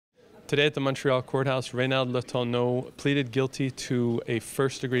Today at the Montreal Courthouse, Raynald Létourneau pleaded guilty to a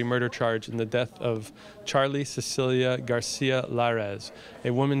first-degree murder charge in the death of Charlie Cecilia García Larez,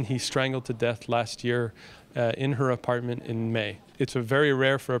 a woman he strangled to death last year in her apartment in May. It's very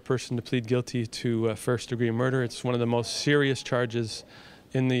rare for a person to plead guilty to first-degree murder. It's one of the most serious charges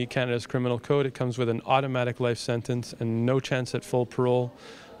in Canada's criminal code. It comes with an automatic life sentence and no chance at full parole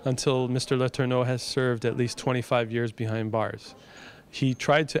until Mr. Létourneau has served at least 25 years behind bars. He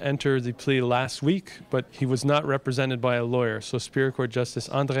tried to enter the plea last week, but he was not represented by a lawyer. So Superior Court Justice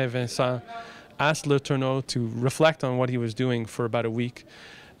André Vincent asked Létourneau to reflect on what he was doing for about a week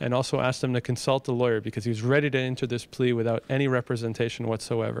and also asked him to consult a lawyer because he was ready to enter this plea without any representation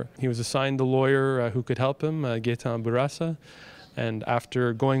whatsoever. He was assigned a lawyer who could help him, Gaëtan Bourassa, and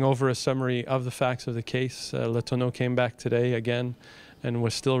after going over a summary of the facts of the case, Létourneau came back today again and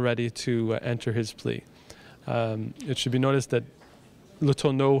was still ready to enter his plea. It should be noticed that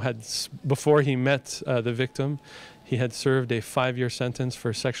Létourneau had, before he met the victim, he had served a 5-year sentence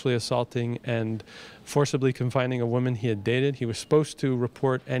for sexually assaulting and forcibly confining a woman he had dated. He was supposed to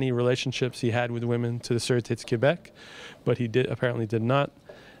report any relationships he had with women to the Sûreté de Québec, but he apparently did not.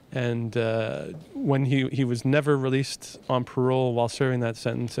 And when he was never released on parole while serving that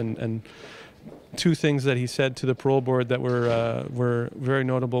sentence, and two things that he said to the parole board that were very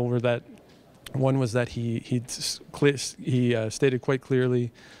notable were that one was that he stated quite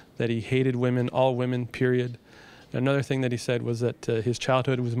clearly that he hated women, all women, period. Another thing that he said was that his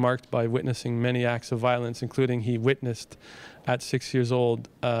childhood was marked by witnessing many acts of violence, including he witnessed at 6 years old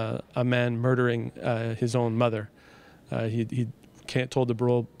a man murdering his own mother. He told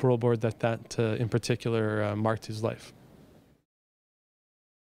the parole board that in particular marked his life.